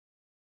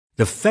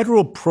The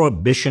federal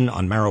prohibition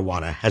on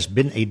marijuana has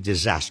been a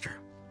disaster.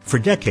 For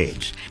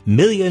decades,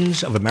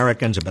 millions of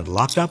Americans have been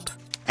locked up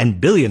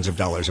and billions of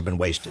dollars have been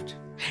wasted.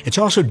 It's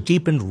also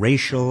deepened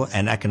racial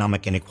and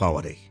economic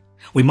inequality.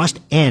 We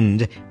must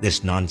end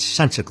this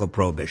nonsensical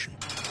prohibition.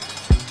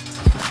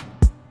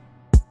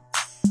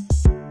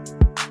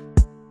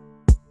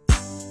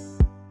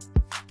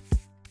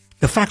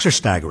 The facts are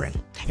staggering.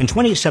 In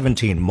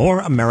 2017, more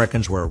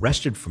Americans were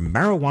arrested for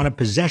marijuana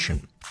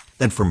possession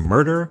than for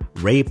murder,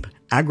 rape,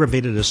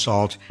 aggravated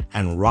assault,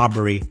 and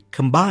robbery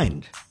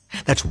combined.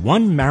 That's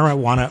one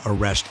marijuana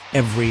arrest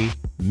every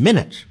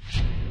minute.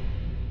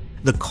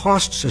 The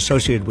costs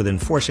associated with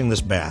enforcing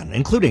this ban,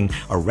 including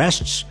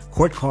arrests,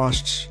 court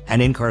costs,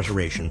 and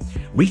incarceration,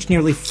 reach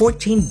nearly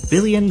 $14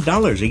 billion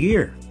a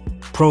year.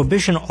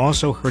 Prohibition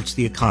also hurts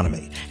the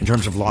economy in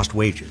terms of lost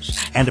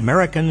wages, and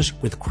Americans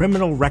with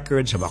criminal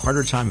records have a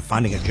harder time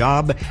finding a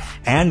job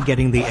and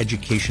getting the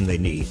education they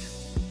need.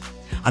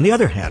 On the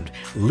other hand,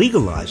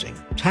 legalizing,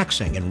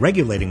 taxing, and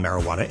regulating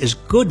marijuana is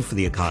good for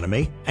the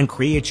economy and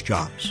creates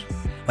jobs.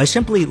 By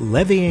simply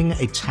levying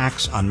a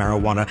tax on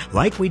marijuana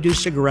like we do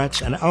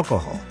cigarettes and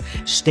alcohol,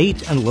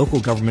 state and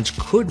local governments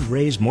could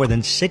raise more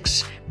than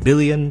 $6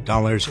 billion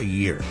a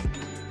year.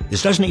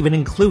 This doesn't even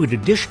include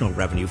additional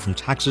revenue from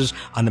taxes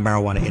on the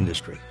marijuana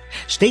industry.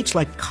 States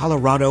like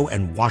Colorado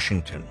and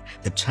Washington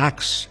that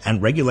tax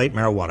and regulate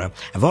marijuana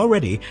have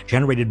already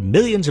generated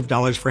millions of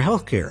dollars for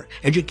healthcare,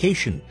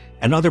 education,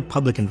 and other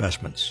public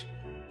investments.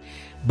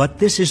 But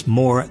this is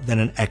more than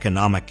an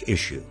economic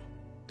issue.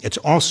 It's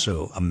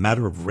also a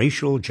matter of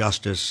racial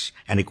justice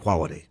and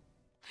equality.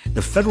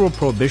 The federal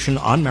prohibition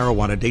on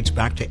marijuana dates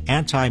back to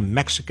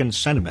anti-Mexican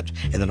sentiment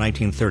in the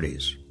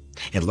 1930s.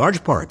 In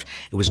large part,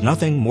 it was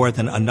nothing more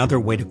than another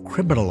way to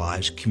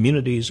criminalize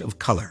communities of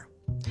color.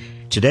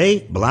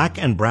 Today, black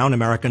and brown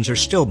Americans are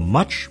still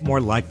much more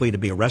likely to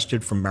be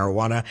arrested for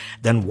marijuana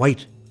than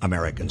white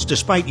Americans,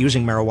 despite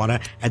using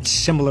marijuana at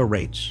similar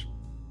rates.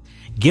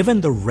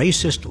 Given the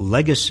racist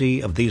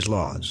legacy of these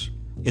laws,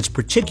 it's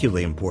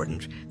particularly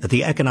important that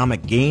the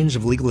economic gains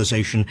of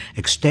legalization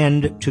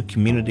extend to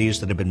communities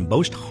that have been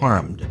most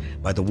harmed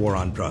by the war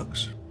on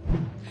drugs.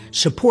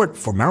 Support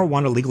for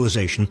marijuana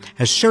legalization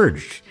has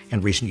surged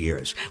in recent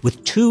years,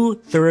 with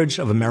 2/3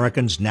 of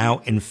Americans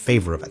now in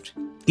favor of it.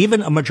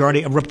 Even a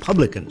majority of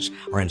Republicans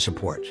are in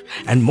support,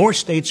 and more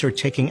states are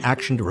taking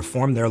action to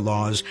reform their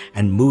laws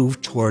and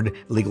move toward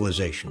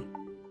legalization.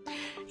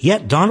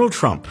 Yet Donald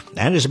Trump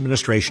and his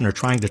administration are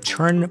trying to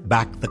turn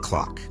back the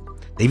clock.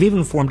 They've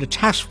even formed a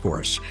task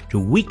force to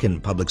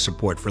weaken public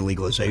support for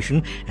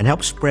legalization and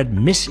help spread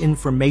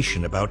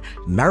misinformation about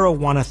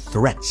marijuana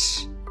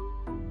threats.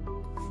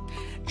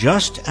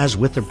 Just as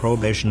with the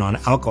prohibition on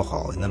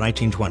alcohol in the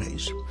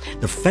 1920s,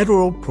 the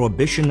federal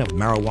prohibition of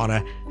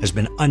marijuana has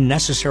been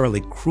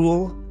unnecessarily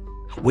cruel,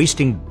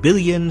 wasting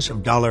billions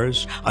of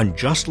dollars,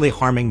 unjustly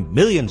harming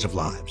millions of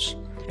lives,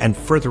 and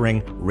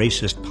furthering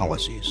racist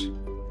policies.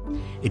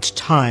 It's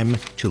time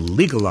to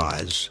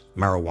legalize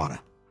marijuana.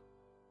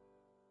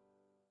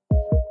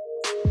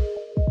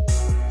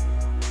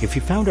 If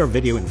you found our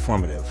video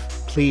informative,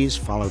 please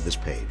follow this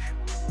page.